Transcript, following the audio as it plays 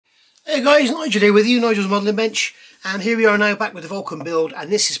Hey guys, Nigel here with you, Nigel's Modelling Bench, and here we are now back with the Vulcan build, and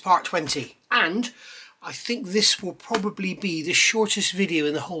this is part 20. And I think this will probably be the shortest video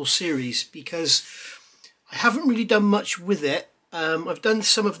in the whole series because I haven't really done much with it. I've done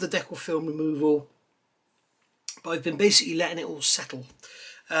some of the decal film removal, but I've been basically letting it all settle.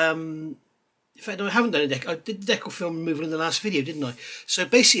 In fact, no, I haven't done I did the decal film removal in the last video, didn't I? So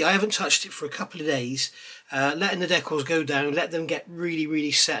basically I haven't touched it for a couple of days, letting the decals go down, let them get really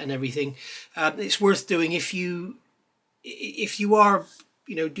set and everything. It's worth doing if you are,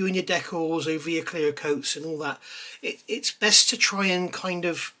 you know, doing your decals over your clear coats and all that. It's best to try and kind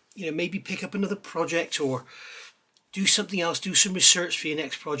of, you know, maybe pick up another project or do something else, do some research for your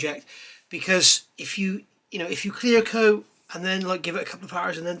next project, because if you clear coat and then like give it a couple of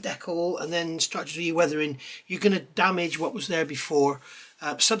hours and then decal and then start to do your weathering, you're going to damage what was there before.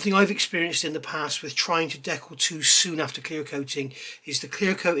 Something I've experienced in the past with trying to decal too soon after clear coating is the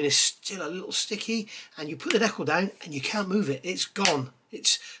clear coating is still a little sticky, and you put the decal down and you can't move it. It's gone.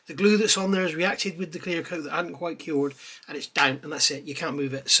 It's the glue that's on there has reacted with the clear coat that hadn't quite cured, and it's down, and that's it. You can't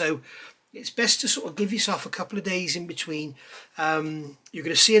move it. So it's best to sort of give yourself a couple of days in between. You're going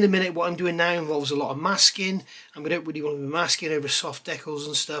to see in a minute what I'm doing now involves a lot of masking. I don't really want to be masking over soft decals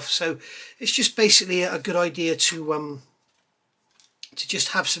and stuff. So it's just basically a good idea to just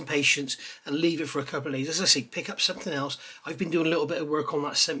have some patience and leave it for a couple of days. As I say, pick up something else. I've been doing a little bit of work on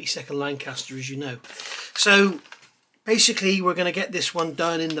that 72nd Lancaster, as you know. So basically we're going to get this one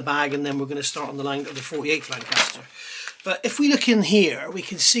done in the bag, and then we're going to start on the 48th Lancaster. But if we look in here, we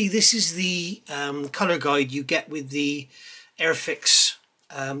can see this is the colour guide you get with the Airfix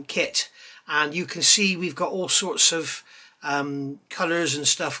kit, and you can see we've got all sorts of colours and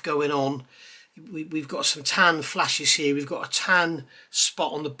stuff going on. We've got some tan flashes here. We've got a tan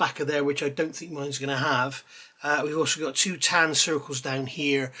spot on the back of there, which I don't think mine's going to have. We've also got two tan circles down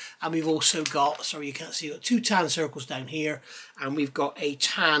here, and we've also got, sorry you can't see, we've got two tan circles down here, and we've got a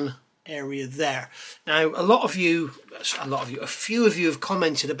tan area there. Now a few of you have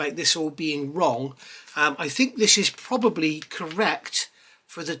commented about this all being wrong. I think this is probably correct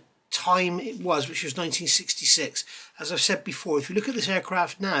for the time it was, which was 1966. As I've said before, if you look at this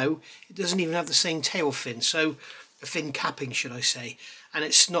aircraft now, it doesn't even have the same tail fin, so a fin capping should I say, and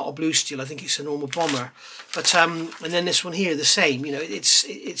it's not a blue steel. I think it's a normal bomber. But and then this one here, the same. You know,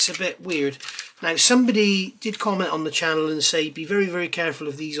 it's a bit weird. Now somebody did comment on the channel and say be very careful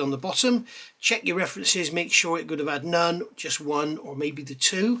of these on the bottom. Check your references, make sure it could have had none, just one, or maybe the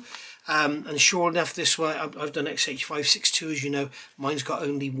two. And sure enough, this way I've done XH562, as you know. Mine's got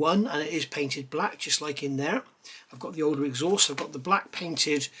only one, and it is painted black, just like in there. I've got the older exhaust. I've got the black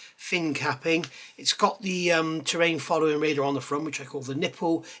painted fin capping. It's got the terrain following radar on the front, which I call the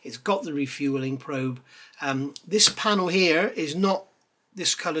nipple. It's got the refueling probe. This panel here is not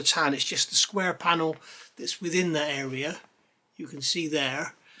this colour tan. It's just the square panel that's within that area. You can see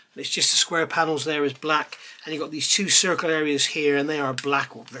there. It's just the square panels there is black, and you've got these two circle areas here, and they are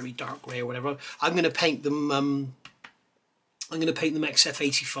black or very dark grey or whatever. I'm going to paint them.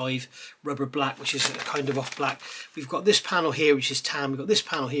 XF85 rubber black, which is a kind of off black. We've got this panel here which is tan. We've got this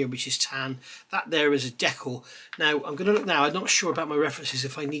panel here which is tan. That there is a decal. Now I'm going to look now. I'm not sure about my references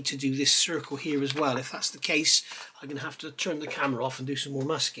if I need to do this circle here as well. If that's the case, I'm going to have to turn the camera off and do some more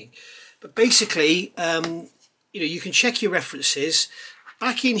masking. But basically, you know, you can check your references.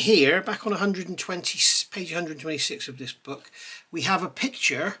 Back in here, back on page 126 of this book, we have a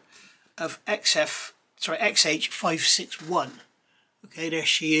picture of XH561. Okay, there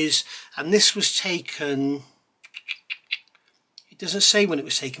she is. And this was taken, it doesn't say when it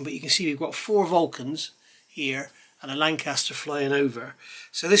was taken, but you can see we've got 4 Vulcans here and a Lancaster flying over.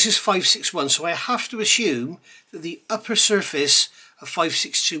 So this is 561. So I have to assume that the upper surface of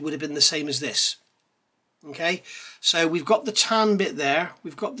 562 would have been the same as this. Okay, so we've got the tan bit there,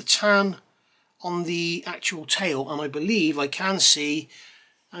 we've got the tan on the actual tail, and I believe I can see,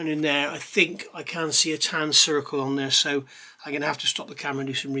 and in there I think I can see a tan circle on there, so I'm going to have to stop the camera and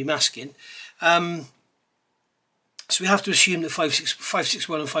do some remasking. So we have to assume that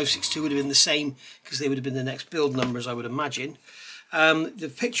 561 and 562 would have been the same, because they would have been the next build numbers, I would imagine.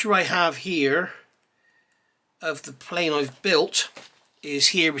 The picture I have here of the plane I've built is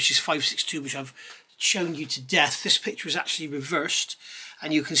here, which is 562, which I've shown you to death. This picture is actually reversed,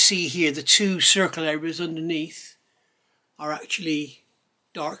 and you can see here the two circle areas underneath are actually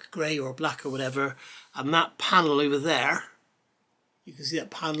dark grey or black or whatever, and that panel over there, you can see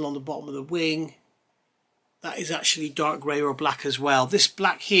that panel on the bottom of the wing that is actually dark grey or black as well. This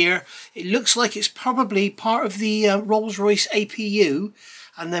black here, it looks like it's probably part of the Rolls-Royce APU,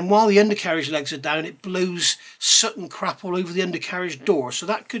 and then while the undercarriage legs are down, it blows soot and crap all over the undercarriage door. So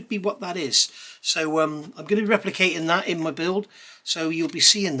that could be what that is. So I'm going to be replicating that in my build, so you'll be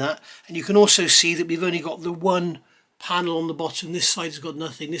seeing that. And you can also see that we've only got the one panel on the bottom. This side's got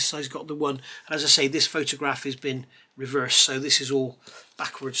nothing, this side's got the one. And as I say, this photograph has been reversed, so this is all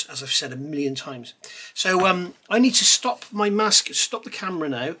backwards, as I've said a million times. So I need to stop my mask, stop the camera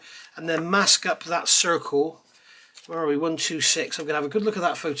now, and then mask up that circle. Where are we? 1, 2, 6. I'm going to have a good look at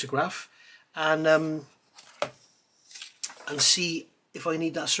that photograph and see if I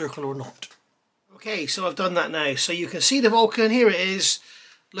need that circle or not. Okay, so I've done that now. So you can see the Vulcan. Here it is,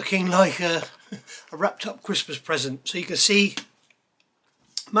 looking like a wrapped up Christmas present. So you can see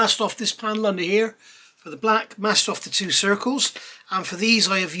masked off this panel under here for the black, masked off the 2 circles, and for these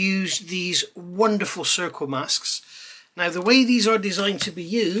I have used these wonderful circle masks. Now the way these are designed to be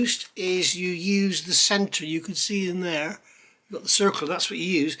used is you use the centre. You can see in there you've got the circle, that's what you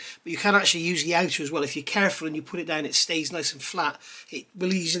use, but you can actually use the outer as well. If you're careful and you put it down, it stays nice and flat. It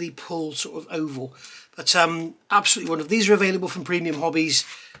will easily pull sort of oval, but absolutely wonderful. These are available from Premium Hobbies.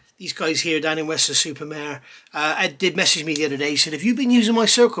 These guys here down in Weston-super-Mare, Ed did message me the other day, he said, have you been using my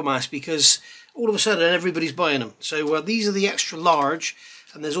circle mask? Because all of a sudden everybody's buying them. So these are the extra large,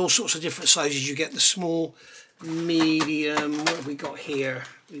 and there's all sorts of different sizes. You get the small, medium, what have we got here?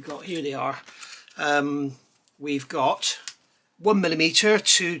 Here they are. We've got 1mm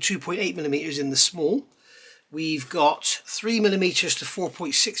to 2.8mm in the small. We've got 3mm to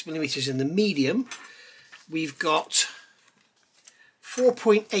 4.6mm in the medium. We've got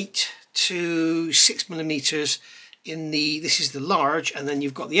 4.8 to 6mm in the, this is the large, and then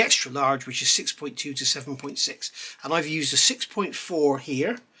you've got the extra large, which is 6.2 to 7.6, and I've used a 6.4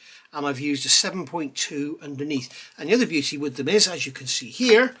 here, and I've used a 7.2 underneath. And the other beauty with them is, as you can see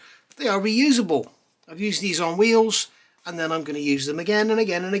here, they are reusable. I've used these on wheels, and then I'm going to use them again and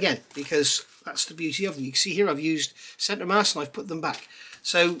again and again, because that's the beauty of them. You can see here I've used centre mass and I've put them back.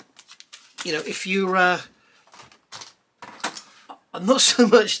 So, you know, if you're I'm not so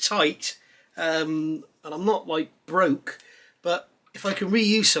much tight, and I'm not like broke, but if I can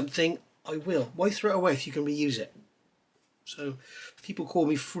reuse something, I will. Why throw it away if you can reuse it? So people call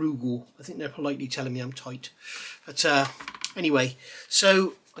me frugal. I think they're politely telling me I'm tight. But anyway,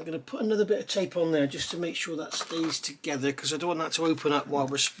 so I'm going to put another bit of tape on there just to make sure that stays together, because I don't want that to open up while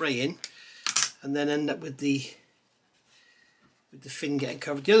we're spraying and then end up with the fin getting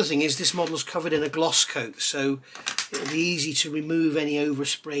covered. The other thing is this model's covered in a gloss coat, so it'll be easy to remove any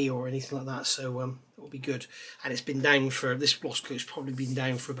overspray or anything like that, so it'll be good. And it's been down for, this gloss coat's probably been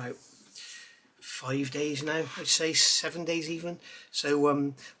down for about 5 days now, I'd say 7 days even. So what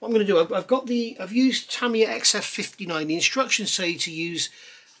I'm going to do, I've used Tamiya XF59. The instructions say to use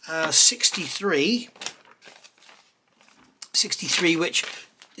 63, which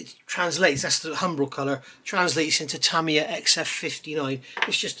it translates, that's the Humbrol colour, translates into Tamiya XF59.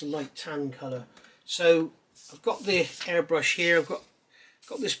 It's just a light tan colour. So I've got the airbrush here, I've got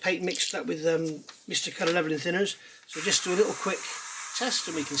this paint mixed up with Mr. Colour Leveling Thinners. So just do a little quick test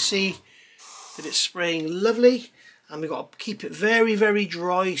and we can see that it's spraying lovely. And we've got to keep it very, very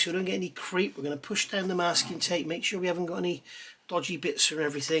dry so we don't get any creep. We're going to push down the masking tape, make sure we haven't got any dodgy bits or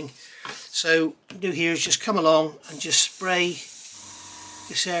everything. So what we do here is just come along and just spray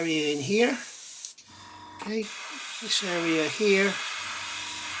this area in here. Okay, this area here.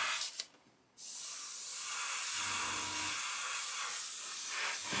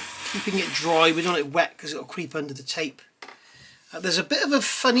 Keeping it dry, we don't want it wet because it'll creep under the tape. There's a bit of a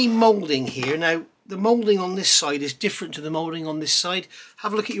funny moulding here. Now the moulding on this side is different to the moulding on this side.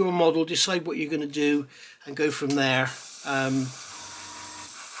 Have a look at your model, decide what you're going to do and go from there.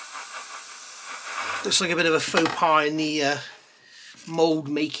 Looks like a bit of a faux pas in the mould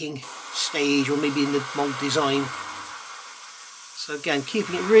making stage, or maybe in the mould design. So again,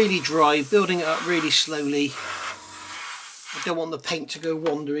 keeping it really dry, building it up really slowly. I don't want the paint to go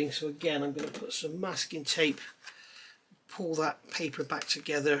wandering, so again I'm going to put some masking tape, pull that paper back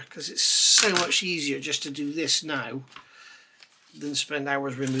together, because it's so much easier just to do this now than spend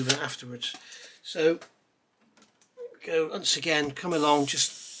hours removing it afterwards. So go once again, come along,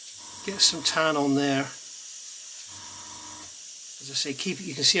 just get some tan on there. As I say, keep it,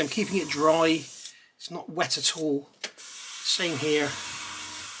 you can see I'm keeping it dry, it's not wet at all. Same here.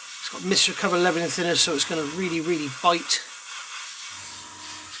 It's got Mr. Colour Leveling Thinner, so it's going to really, really bite.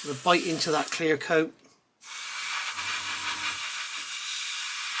 It's going to bite into that clear coat.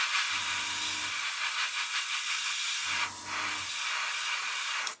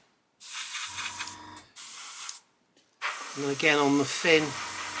 And again on the fin,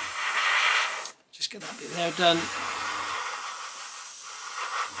 just get that bit there done.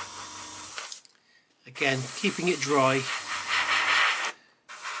 Again, keeping it dry.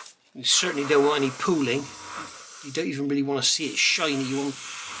 You certainly don't want any pooling. You don't even really want to see it shiny. You want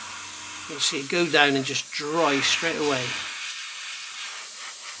to see it go down and just dry straight away.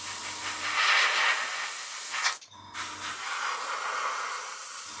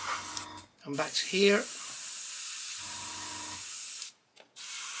 Come back to here.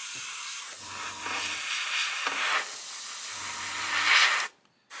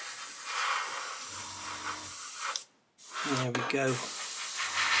 There we go.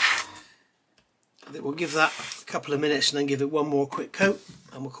 We'll give that a couple of minutes and then give it one more quick coat,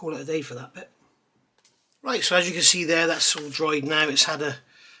 and we'll call it a day for that bit. Right, so as you can see there, that's all dried now. It's had a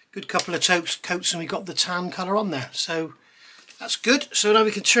good couple of coats and we got the tan colour on there, so that's good. So now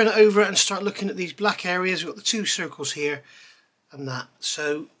we can turn it over and start looking at these black areas. We've got the two circles here and that.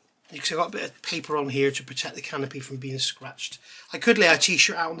 So you can see I've got a bit of paper on here to protect the canopy from being scratched. I could lay a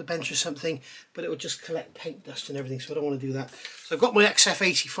t-shirt out on the bench or something, but it would just collect paint dust and everything, so I don't want to do that. So I've got my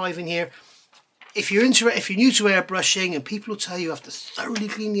XF85 in here. If you're new to airbrushing, and people will tell you have to thoroughly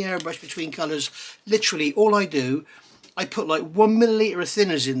clean the airbrush between colours, literally all I do, I put like 1 milliliter of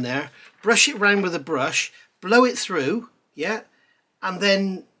thinners in there, brush it round with a brush, blow it through, yeah, and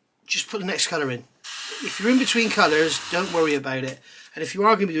then just put the next colour in. If you're in between colours, don't worry about it. And if you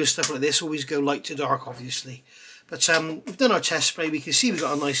are going to be doing stuff like this, always go light to dark, obviously. But we've done our test spray. We can see we've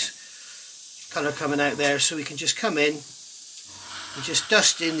got a nice colour coming out there, so we can just come in and just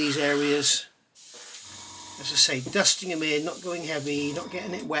dust in these areas. As I say, dusting them in, not going heavy, not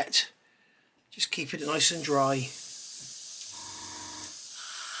getting it wet, just keeping it nice and dry.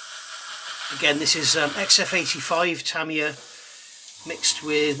 Again, this is XF85 Tamiya mixed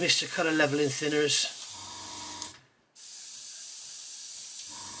with Mr. Colour Leveling Thinners.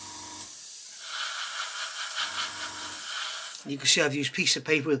 You can see I've used a piece of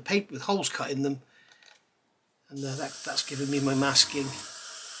paper with holes cut in them, and that's given me my masking.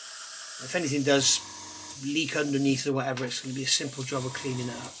 If anything does leak underneath or whatever, it's going to be a simple job of cleaning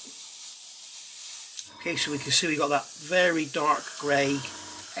it up. Okay, so we can see we got that very dark grey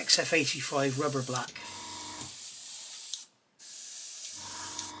XF85 rubber black.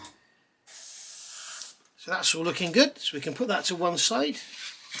 So that's all looking good, so we can put that to one side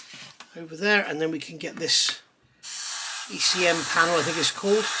over there, and then we can get this ECM panel, I think it's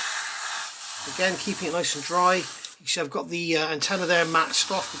called. Again, keeping it nice and dry. You can see I've got the antenna there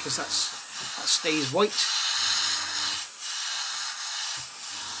matched off because that stays white.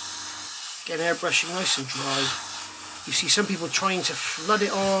 Again, airbrushing nice and dry. You see some people trying to flood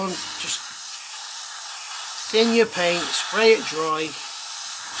it on. Just thin your paint, spray it dry,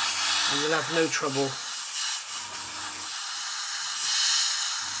 and you'll have no trouble.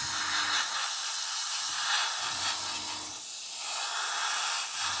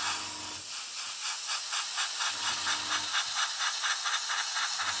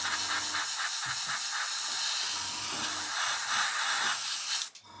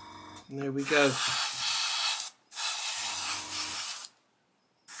 And there we go.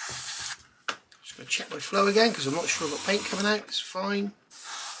 Just going to check my flow again because I'm not sure I've got paint coming out. It's fine.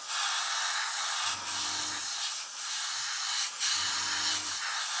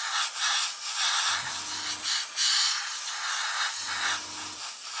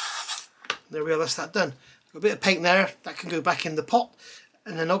 There we are, that's that done. Got a bit of paint there, that can go back in the pot,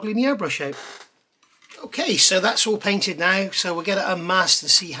 and then ugly my airbrush out. Okay, so that's all painted now, so we'll get it unmasked and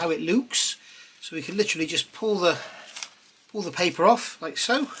see how it looks. So we can literally just pull the paper off, like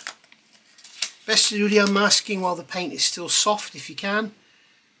so. Best to do the unmasking while the paint is still soft if you can,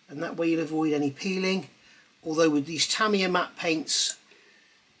 and that way you'll avoid any peeling. Although with these Tamiya matte paints,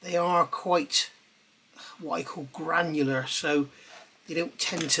 they are quite what I call granular, so they don't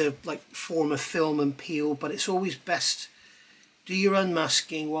tend to like form a film and peel, but it's always best do your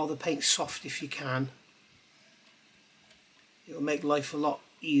unmasking while the paint's soft if you can. It'll make life a lot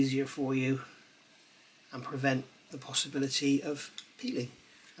easier for you and prevent the possibility of peeling.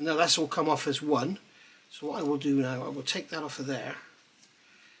 And now that's all come off as one, so what I will do now, I will take that off of there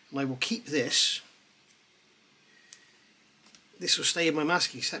and I will keep this. This will stay in my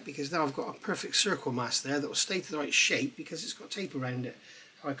masking set because now I've got a perfect circle mask there that will stay to the right shape because it's got tape around it.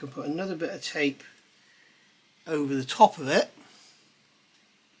 So I can put another bit of tape over the top of it,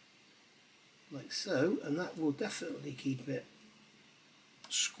 like so, and that will definitely keep it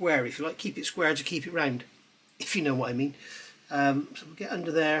square, if you like. Keep it square to keep it round, if you know what I mean. So we'll get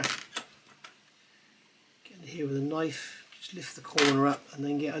under there, get under here with a knife, just lift the corner up and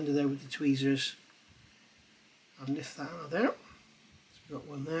then get under there with the tweezers I'll lift that out of there. So we've got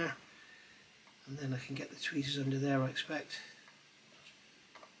one there, and then I can get the tweezers under there, I expect.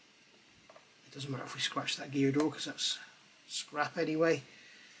 It doesn't matter if we scratch that gear door because that's scrap anyway.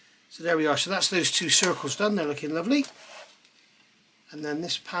 So there we are. So that's those two circles done. They're looking lovely. And then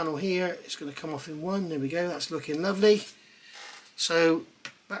this panel here is going to come off in one. There we go. That's looking lovely. So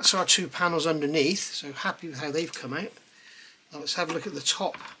that's our two panels underneath. So happy with how they've come out. Now let's have a look at the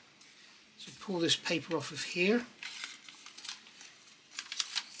top. So pull this paper off of here.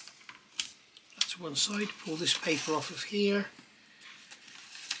 That's one side. Pull this paper off of here.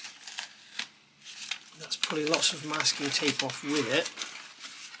 That's pulling lots of masking tape off with it.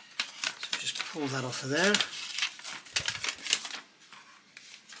 So just pull that off of there.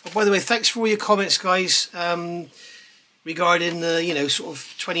 Oh, by the way, thanks for all your comments, guys, regarding the sort of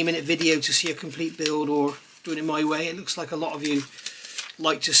 20-minute video to see a complete build or doing it my way. It looks like a lot of you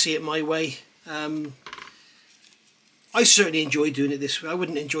like to see it my way. I certainly enjoy doing it this way. I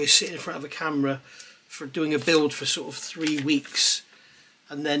wouldn't enjoy sitting in front of a camera for doing a build for sort of 3 weeks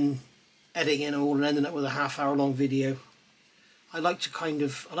and then editing it all and ending up with a half-hour-long video. I like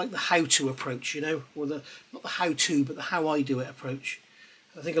the how-to approach, or not the how-to, but the how I do it approach.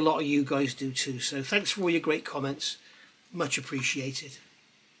 I think a lot of you guys do too. So thanks for all your great comments, much appreciated.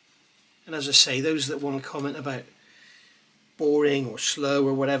 And as I say, those that want to comment about boring or slow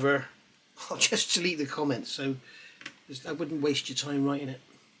or whatever, I'll just delete the comments. So I wouldn't waste your time writing it.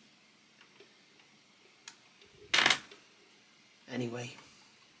 Anyway,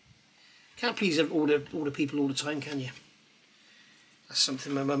 can't please all the people all the time, can you? That's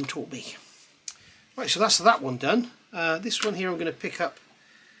something my mum taught me. Right, so that's that one done. This one here I'm going to pick up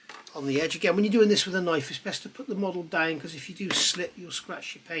on the edge. Again, when you're doing this with a knife, it's best to put the model down, because if you do slip, you'll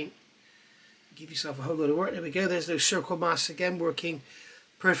scratch your paint. Give yourself a whole load of work. There we go. There's those circle masks again, working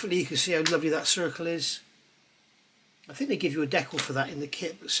perfectly. You can see how lovely that circle is. I think they give you a decal for that in the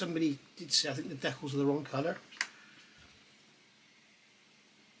kit, but somebody did say I think the decals are the wrong colour.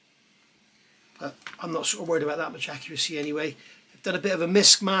 But I'm not sort of worried about that much accuracy anyway. I've done a bit of a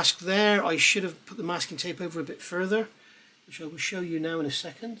misc mask there. I should have put the masking tape over a bit further, which I will show you now in a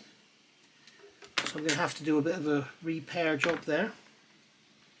second. So I'm going to have to do a bit of a repair job there.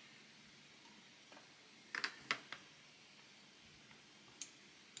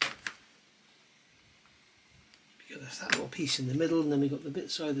 There's that little piece in the middle, and then we've got the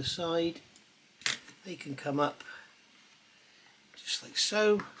bits either side. They can come up just like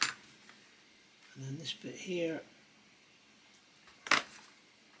so. And then this bit here.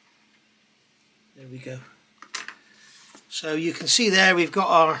 There we go. So you can see there we've got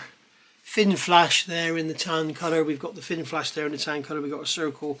our fin flash there in the tan colour. We've got the fin flash there in the tan colour. We've got a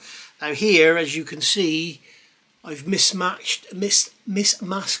circle. Now here, as you can see, I've mismasked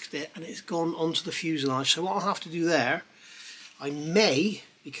it, and it's gone onto the fuselage. So what I'll have to do there, I may,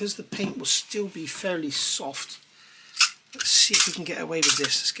 because the paint will still be fairly soft, let's see if we can get away with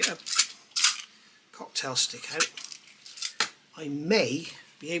this. Let's get a cocktail stick out. I may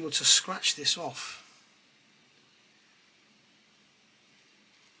be able to scratch this off.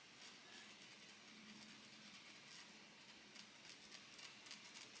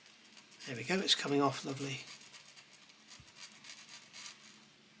 There we go, it's coming off lovely.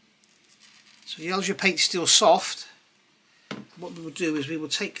 So as your paint's still soft, what we will do is we will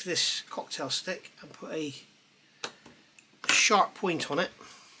take this cocktail stick and put a sharp point on it.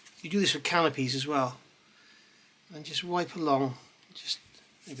 You do this with canopies as well. And just wipe along. Just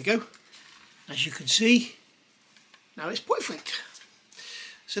there we go. As you can see, now it's perfect.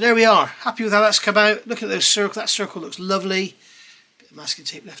 So there we are. Happy with how that's come out. Look at those circles. That circle looks lovely. Bit of masking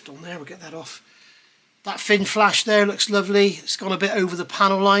tape left on there. We'll get that off. That fin flash there looks lovely. It's gone a bit over the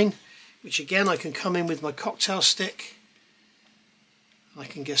panel line, which again I can come in with my cocktail stick. I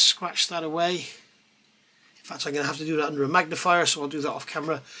can just scratch that away. In fact, I'm going to have to do that under a magnifier, so I'll do that off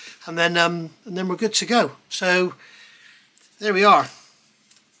camera, and then we're good to go. So there we are.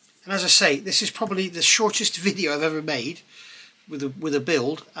 And as I say, this is probably the shortest video I've ever made with a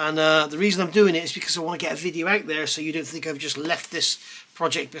build, and the reason I'm doing it is because I want to get a video out there so you don't think I've just left this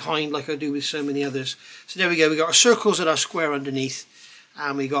project behind like I do with so many others. So there we go. We got our circles and our square underneath,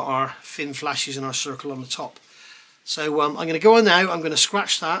 and we got our fin flashes and our circle on the top. So I'm going to go on now, I'm going to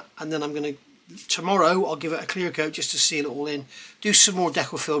scratch that, and then I'm going to, tomorrow I'll give it a clear coat just to seal it all in, do some more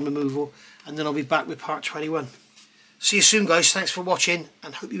decal film removal, and then I'll be back with part 21. See you soon guys, thanks for watching,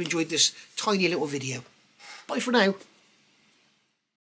 and hope you enjoyed this tiny little video. Bye for now.